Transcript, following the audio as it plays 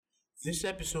This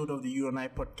episode of the You and I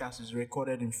podcast is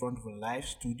recorded in front of a live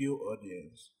studio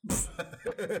audience.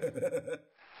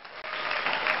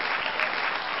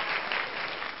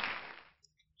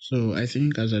 So I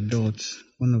think as adults,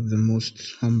 one of the most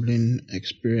humbling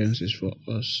experiences for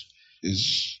us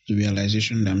is the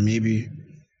realization that maybe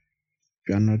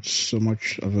we are not so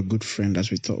much of a good friend as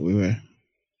we thought we were.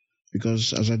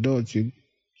 Because as adults, you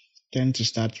tend to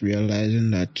start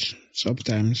realizing that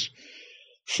sometimes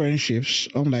friendships,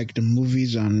 unlike the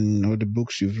movies and the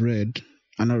books you've read,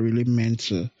 are not really meant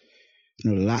to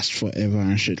last forever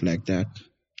and shit like that.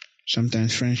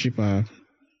 Sometimes friendship are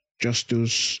just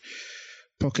those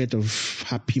pocket of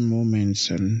happy moments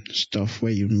and stuff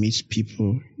where you meet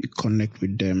people, you connect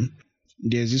with them.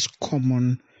 There's this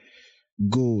common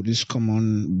goal, this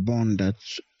common bond that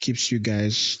keeps you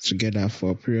guys together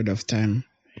for a period of time.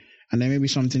 And then maybe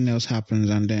something else happens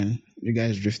and then you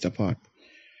guys drift apart.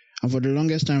 And for the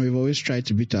longest time, we've always tried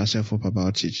to beat ourselves up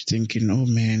about it, thinking, oh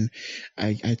man,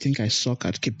 I think I suck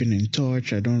at keeping in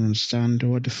touch. I don't understand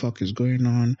what the fuck is going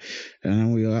on. And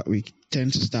then we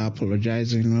tend to start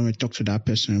apologizing when we talk to that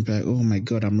person. We'll be like, oh my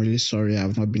God, I'm really sorry.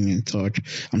 I've not been in touch.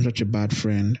 I'm such a bad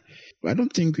friend. But I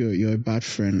don't think you're a bad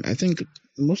friend. I think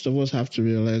most of us have to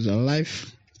realize that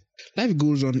life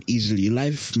goes on easily.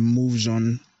 Life moves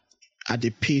on at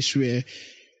a pace where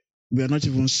we are not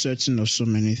even certain of so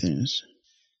many things.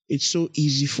 It's so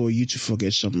easy for you to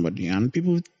forget somebody, and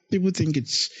people think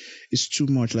it's too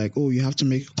much. Like, oh, you have to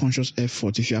make a conscious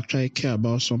effort. If you actually care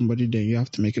about somebody, then you have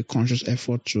to make a conscious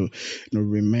effort to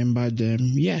remember them.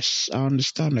 Yes, I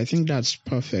understand. I think that's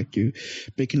perfect. You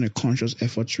making a conscious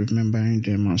effort to remembering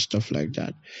them and stuff like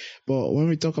that. But when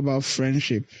we talk about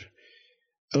friendship,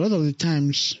 a lot of the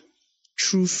times,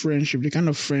 true friendship, the kind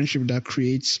of friendship that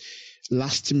creates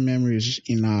lasting memories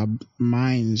in our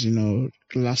minds,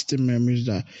 lasting memories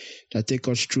that take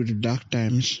us through the dark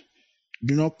times,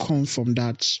 do not come from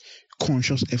that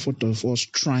conscious effort of us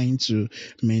trying to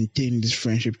maintain this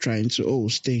friendship, trying to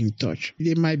stay in touch.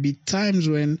 There might be times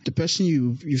when the person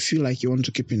you feel like you want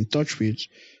to keep in touch with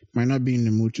might not be in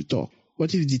the mood to talk.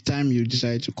 What if the time you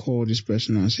decide to call this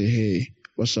person and say, hey,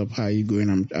 what's up, how are you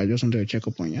going, I just wanted to check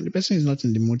up on you, and the person is not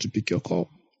in the mood to pick your call?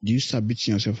 Do you start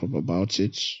beating yourself up about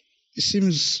it? It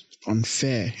seems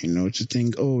unfair, to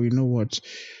think, oh, you know what,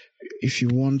 if you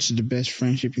want the best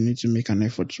friendship, you need to make an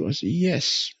effort towards it.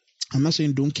 Yes, I'm not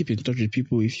saying don't keep in touch with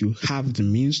people if you have the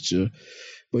means to,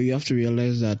 but you have to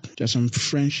realize that there's some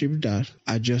friendship that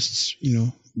are just,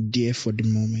 there for the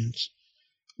moment,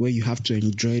 where you have to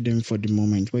enjoy them for the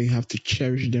moment, where you have to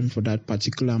cherish them for that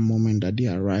particular moment that they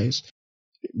arise.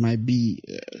 It might be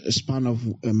a span of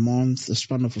a month, a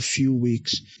span of a few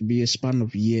weeks, be a span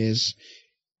of years.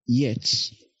 Yet,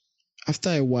 after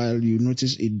a while, you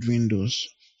notice it dwindles.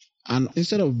 And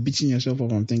instead of beating yourself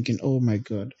up and thinking, oh my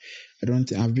God,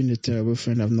 I've been a terrible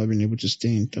friend, I've not been able to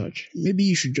stay in touch. Maybe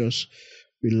you should just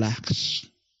relax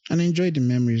and enjoy the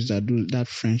memories that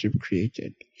friendship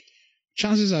created.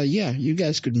 Chances are, yeah, you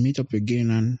guys could meet up again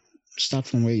and start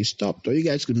from where you stopped, or you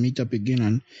guys could meet up again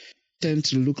and tend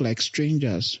to look like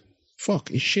strangers.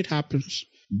 Fuck, it shit happens.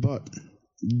 But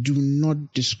do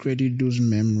not discredit those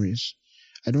memories.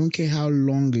 I don't care how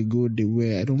long ago they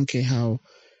were. I don't care how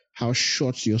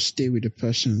short your stay with the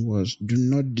person was. Do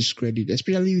not discredit,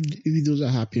 especially if those are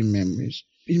happy memories.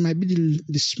 It might be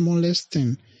the smallest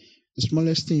thing. The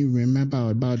smallest thing you remember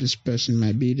about this person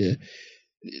might be the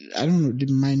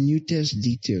minutest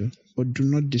detail. But do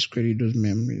not discredit those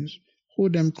memories.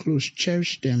 Hold them close,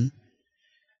 cherish them,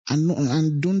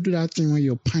 and don't do that thing when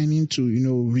you're pining to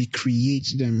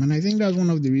recreate them. And I think that's one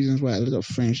of the reasons why a lot of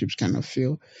friendships kind of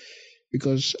fail,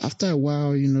 because after a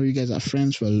while, you guys are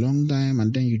friends for a long time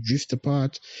and then you drift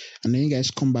apart and then you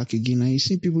guys come back again and you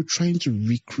see people trying to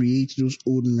recreate those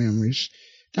old memories.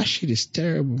 That shit is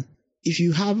terrible. If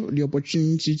you have the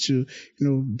opportunity to,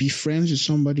 be friends with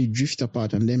somebody, drift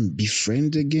apart and then be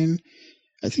friends again,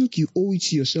 I think you owe it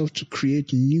to yourself to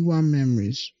create newer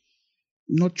memories.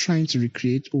 Not trying to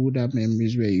recreate older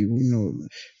memories where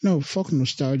no, fuck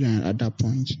nostalgia at that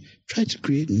point. Try to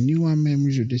create newer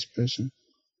memories with this person.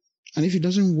 And if it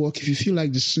doesn't work, if you feel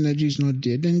like the synergy is not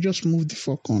there, then just move the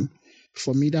fuck on.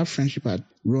 For me, that friendship had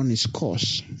run its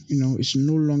course. It's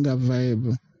no longer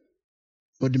viable.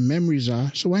 But the memories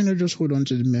are. So why not just hold on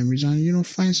to the memories and,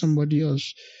 find somebody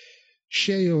else?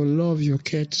 Share your love, your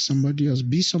care to somebody else.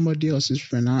 Be somebody else's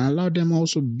friend and allow them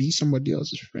also be somebody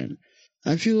else's friend.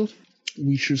 I feel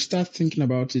we should start thinking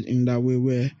about it in that way,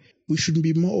 where we should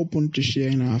be more open to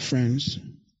sharing our friends.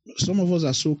 Some of us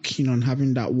are so keen on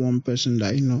having that one person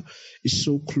that is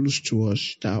so close to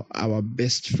us, that our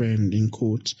best friend in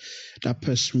quotes, that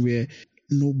person where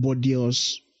nobody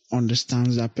else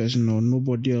understands that person, or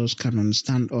nobody else can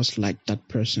understand us like that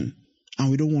person. And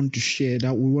we don't want to share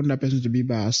that. We want that person to be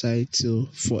by our side till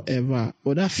forever.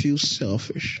 But that feels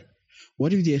selfish.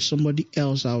 What if there's somebody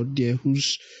else out there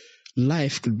whose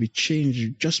life could be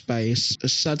changed just by a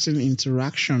certain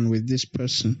interaction with this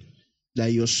person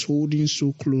that you're holding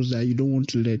so close that you don't want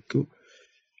to let go?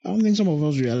 I don't think some of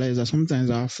us realize that sometimes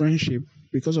our friendship,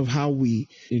 because of how we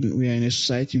are in a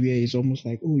society where it's almost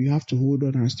like, oh, you have to hold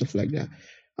on and stuff like that.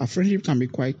 Our friendship can be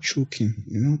quite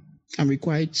choking, can be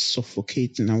quite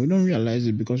suffocating, and we don't realize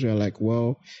it because we're like,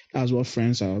 well, that's what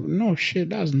friends are. No, shit,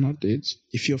 that's not it.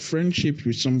 If your friendship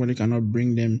with somebody cannot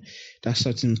bring them that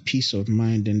certain peace of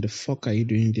mind, then the fuck are you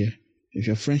doing there? If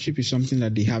your friendship is something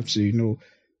that they have to,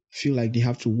 feel like they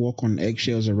have to walk on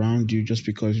eggshells around you just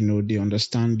because they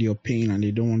understand your pain and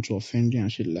they don't want to offend you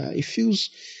and shit like that,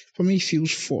 for me, it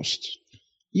feels forced.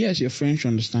 Yes, your friends should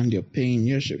understand your pain.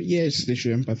 Yes, they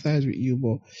should empathize with you.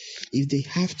 But if they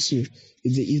have to,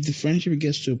 if the friendship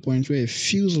gets to a point where it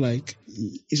feels like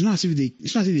it's not as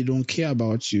if they don't care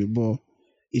about you, but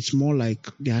it's more like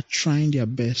they are trying their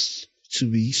best to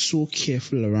be so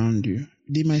careful around you.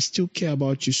 They might still care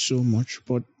about you so much,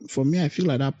 but for me, I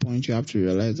feel at that point you have to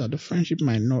realize that the friendship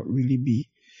might not really be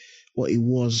what it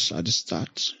was at the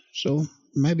start. So it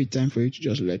might be time for you to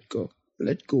just let go.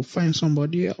 Let go. Find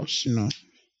somebody else,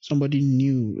 somebody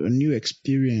new, a new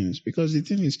experience. Because the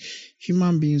thing is,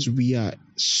 human beings, we are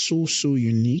so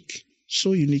unique.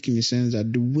 So unique in the sense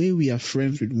that the way we are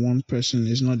friends with one person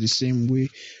is not the same way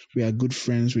we are good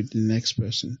friends with the next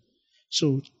person.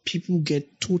 So people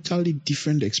get totally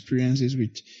different experiences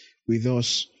with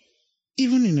us,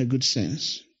 even in a good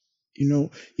sense.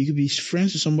 You could be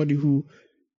friends with somebody who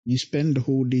you spend the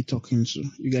whole day talking to.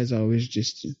 You guys are always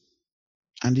gisting.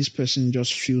 And this person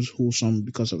just feels wholesome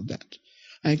because of that.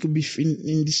 And it could be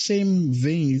in the same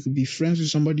vein, you could be friends with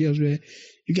somebody else where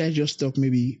you guys just talk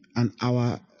maybe an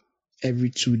hour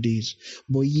every 2 days.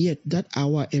 But yet that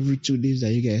hour every 2 days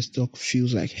that you guys talk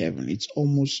feels like heaven. It's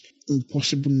almost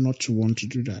impossible not to want to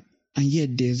do that. And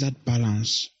yet there's that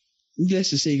balance.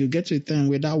 Let's just say you get to a time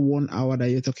where that 1 hour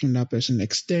that you're talking to that person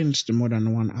extends to more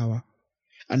than 1 hour.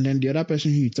 And then the other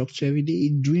person who you talk to every day,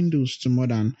 it dwindles to more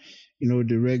than,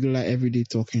 the regular everyday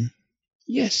talking.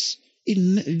 Yes,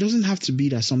 it doesn't have to be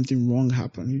that something wrong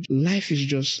happened. Life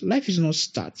is not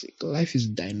static. Life is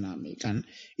dynamic and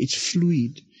it's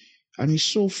fluid. And it's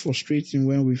so frustrating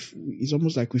when it's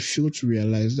almost like we fail to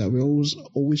realize that we're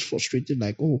always frustrated,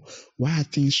 like, oh, why are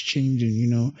things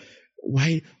changing?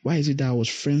 Why is it that I was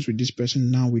friends with this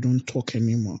person, now we don't talk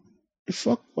anymore? The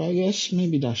fuck? Well, I guess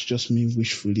maybe that's just me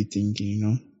wishfully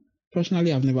thinking.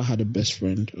 Personally, I've never had a best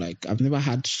friend. Like, I've never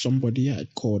had somebody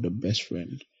I'd call a best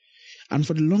friend. And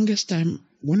for the longest time,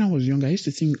 when I was younger, I used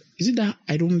to think, is it that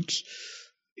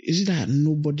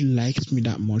nobody likes me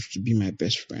that much to be my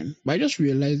best friend? But I just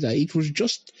realized that it was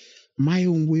just my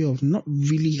own way of not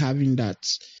really having that,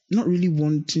 not really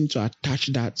wanting to attach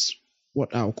that,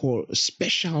 what I'll call a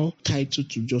special title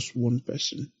to just one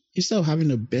person. Instead of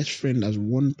having a best friend as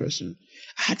one person,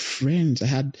 I had friends. I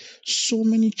had so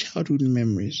many childhood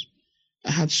memories. I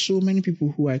had so many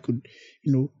people who I could,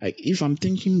 like if I'm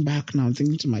thinking back now, I'm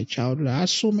thinking to my childhood, I had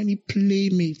so many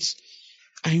playmates.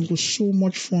 And it was so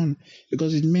much fun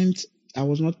because it meant I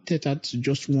was not tethered to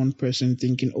just one person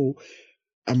thinking, oh,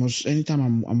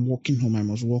 anytime I'm walking home, I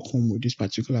must walk home with this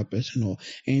particular person, or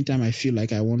anytime I feel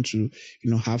like I want to,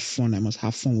 have fun, I must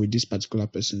have fun with this particular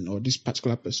person, or this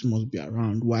particular person must be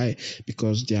around. Why?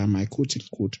 Because they are my quote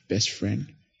unquote best friend.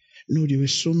 No, there were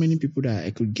so many people that I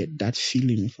could get that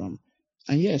feeling from.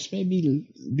 And yes, maybe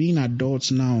being adults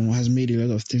now has made a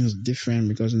lot of things different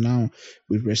because now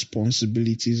with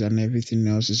responsibilities and everything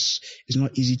else, it's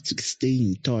not easy to stay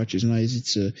in touch. It's not easy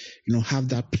to, have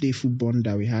that playful bond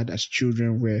that we had as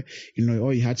children where,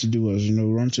 all you had to do was,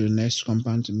 run to the next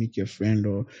compound to meet your friend,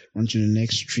 or run to the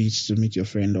next street to meet your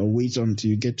friend, or wait until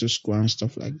you get to school and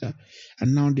stuff like that.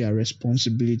 And now there are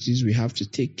responsibilities. We have to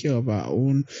take care of our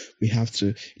own. We have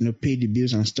to, pay the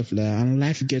bills and stuff like that. And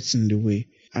life gets in the way.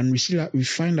 And we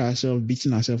find ourselves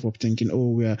beating ourselves up thinking,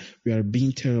 oh, we are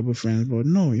being terrible friends. But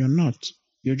no, you're not.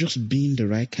 You're just being the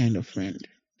right kind of friend.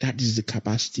 That is the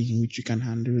capacity in which you can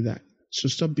handle that. So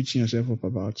stop beating yourself up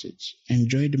about it.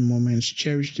 Enjoy the moments,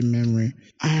 cherish the memory,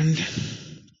 and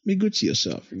be good to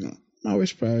yourself,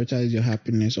 Always prioritize your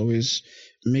happiness. Always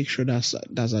make sure that's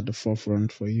at the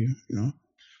forefront for you,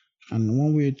 And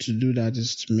one way to do that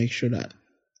is to make sure that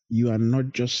you are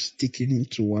not just sticking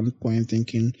to one point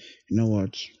thinking, you know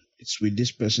what, it's with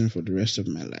this person for the rest of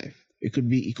my life. It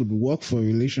could work for a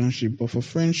relationship, but for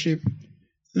friendship,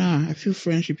 I feel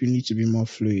friendship, you need to be more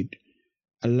fluid.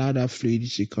 Allow that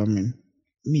fluidity come in.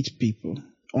 Meet people.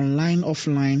 online,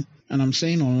 offline, and I'm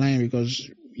saying online because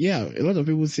yeah, a lot of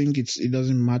people think it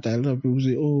doesn't matter. A lot of people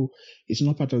say, "Oh, it's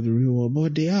not part of the real world,"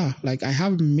 but they are. Like I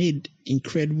have made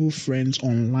incredible friends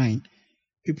online.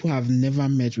 People have never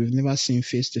met, we've never seen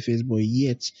face to face, but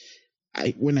yet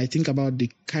when I think about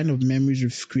the kind of memories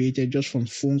we've created just from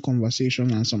phone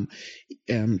conversation and some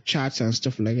chats and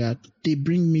stuff like that, they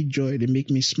bring me joy. They make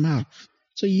me smile.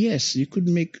 So yes, you could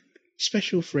make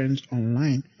special friends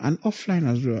online and offline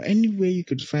as well. Any way you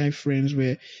could find friends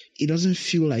where it doesn't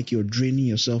feel like you're draining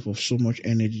yourself of so much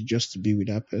energy just to be with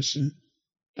that person.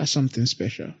 That's something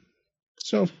special.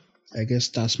 So I guess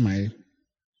that's my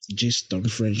gist on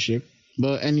friendship.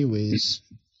 But anyways,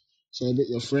 celebrate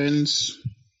your friends,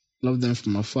 love them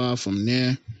from afar, from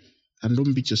near, and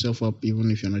don't beat yourself up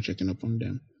even if you're not checking up on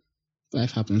them.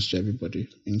 Life happens to everybody,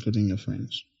 including your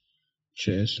friends.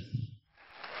 Cheers.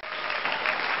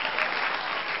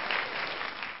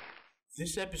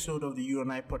 This episode of the You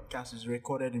and I podcast is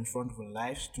recorded in front of a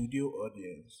live studio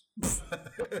audience.